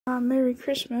Merry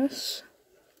Christmas.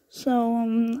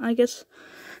 So, I guess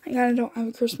I kinda don't have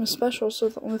a Christmas special, so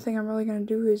the only thing I'm really gonna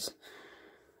do is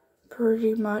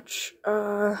pretty much,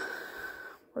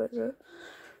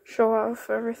 show off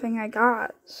everything I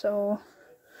got. So,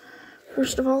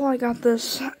 first of all, I got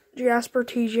this Jasper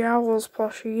T. Jowls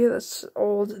plushie that's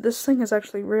old. This thing is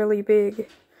actually really big.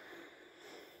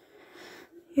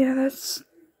 Yeah, that's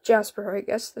Jasper, I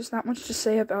guess. There's not much to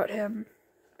say about him,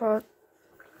 but...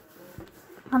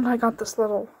 And I got this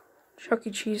little Chuck E.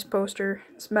 Cheese poster.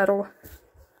 It's metal.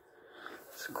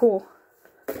 It's cool.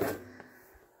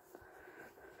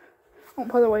 Oh,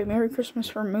 by the way, Merry Christmas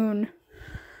from Moon.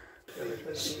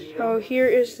 So here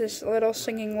is this little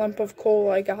singing lump of coal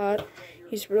I got.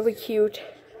 He's really cute.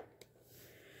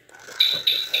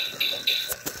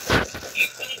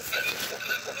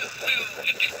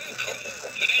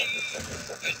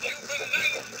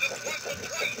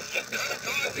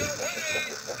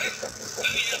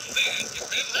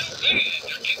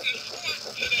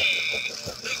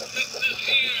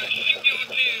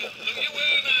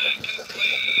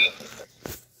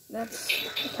 That's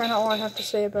kind of all I have to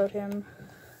say about him.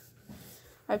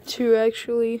 I have two,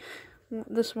 actually.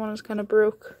 This one is kind of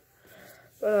broke.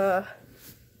 But,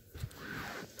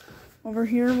 over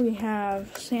here we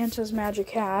have Santa's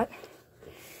magic hat.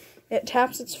 It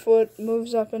taps its foot,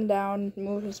 moves up and down,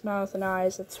 moves its mouth and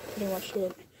eyes. That's pretty much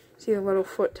it. See the little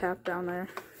foot tap down there.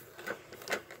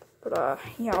 But,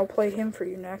 yeah, I'll play him for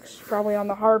you next. Probably on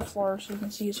the hard floor so you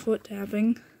can see his foot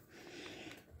tapping.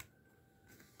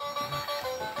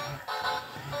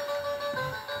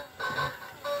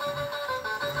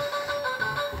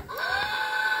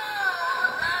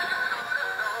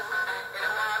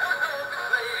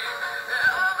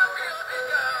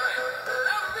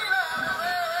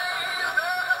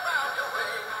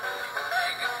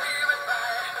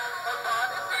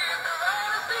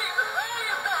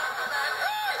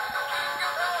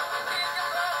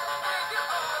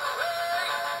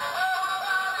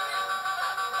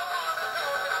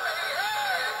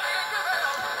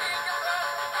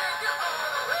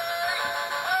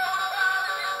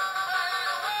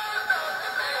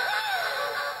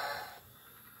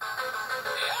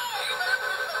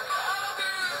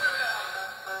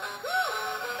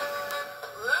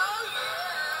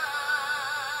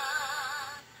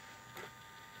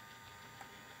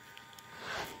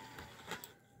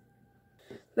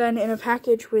 Then in a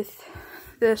package with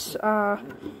this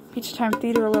Pizza Time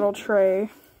Theater little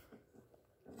tray,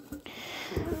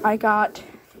 I got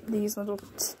these little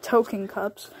token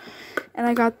cups, and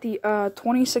I got the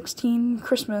 2016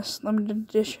 Christmas limited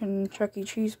edition Chuck E.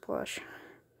 Cheese plush.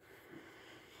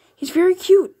 He's very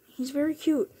cute. He's very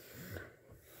cute.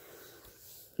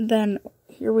 Then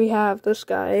here we have this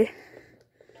guy.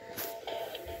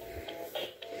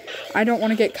 I don't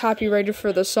want to get copyrighted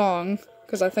for the song,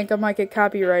 because I think I might get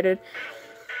copyrighted.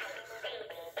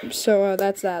 So,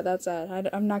 that's that.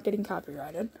 I'm not getting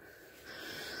copyrighted.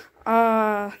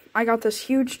 I got this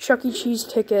huge Chuck E. Cheese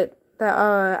ticket that,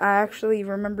 I actually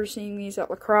remember seeing these at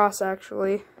Lacrosse,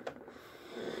 actually.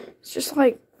 It's just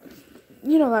like,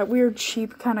 you know, that weird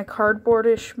cheap kind of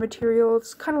cardboardish material.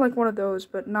 It's kind of like one of those,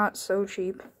 but not so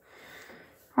cheap.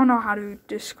 I don't know how to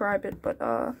describe it, but,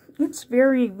 it's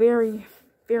very, very,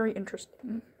 very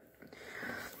interesting.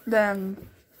 Then,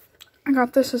 I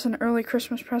got this as an early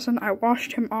Christmas present. I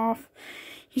washed him off.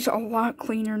 He's a lot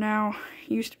cleaner now.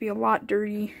 He used to be a lot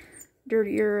dirtier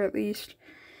at least.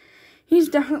 He's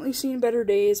definitely seen better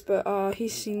days, but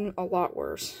he's seen a lot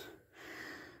worse.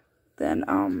 Then,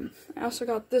 I also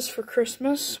got this for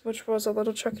Christmas, which was a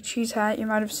little Chuck E. Cheese hat. You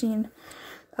might have seen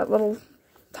that little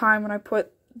time when I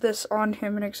put this on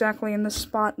him and exactly in this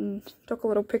spot and took a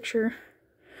little picture.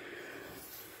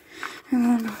 And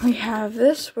then we have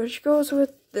this, which goes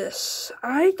with this.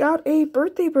 I got a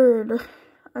birthday bird.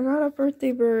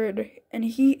 And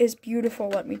he is beautiful,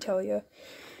 let me tell you.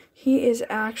 He is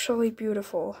actually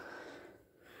beautiful.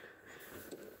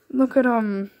 Look at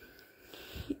him.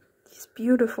 He's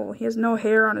beautiful. He has no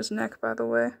hair on his neck, by the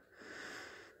way.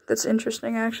 That's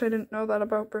interesting. I actually didn't know that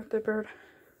about birthday bird.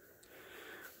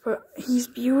 But he's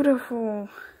beautiful.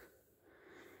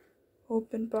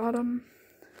 Open bottom.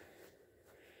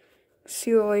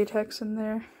 See the latex in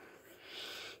there.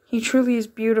 He truly is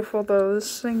beautiful, though.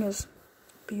 This thing is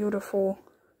beautiful.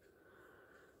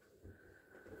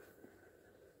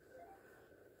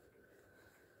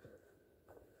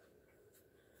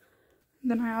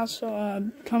 Then I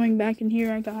also, coming back in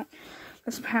here, I got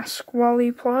this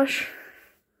Pasquale plush.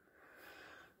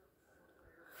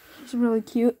 He's really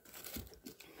cute.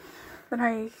 Then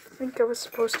I think I was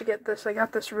supposed to get this. I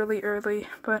got this really early,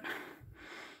 but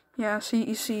yeah, see,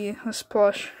 you see this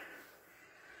plush.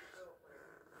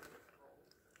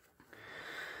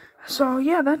 So,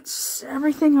 yeah, that's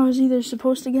everything I was either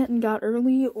supposed to get and got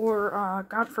early or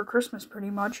got for Christmas, pretty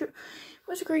much. It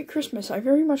was a great Christmas. I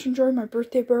very much enjoyed my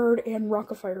birthday bird and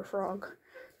Rock-a-Fire Frog.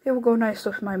 They will go nice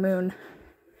with my moon.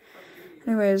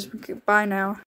 Anyways, bye now.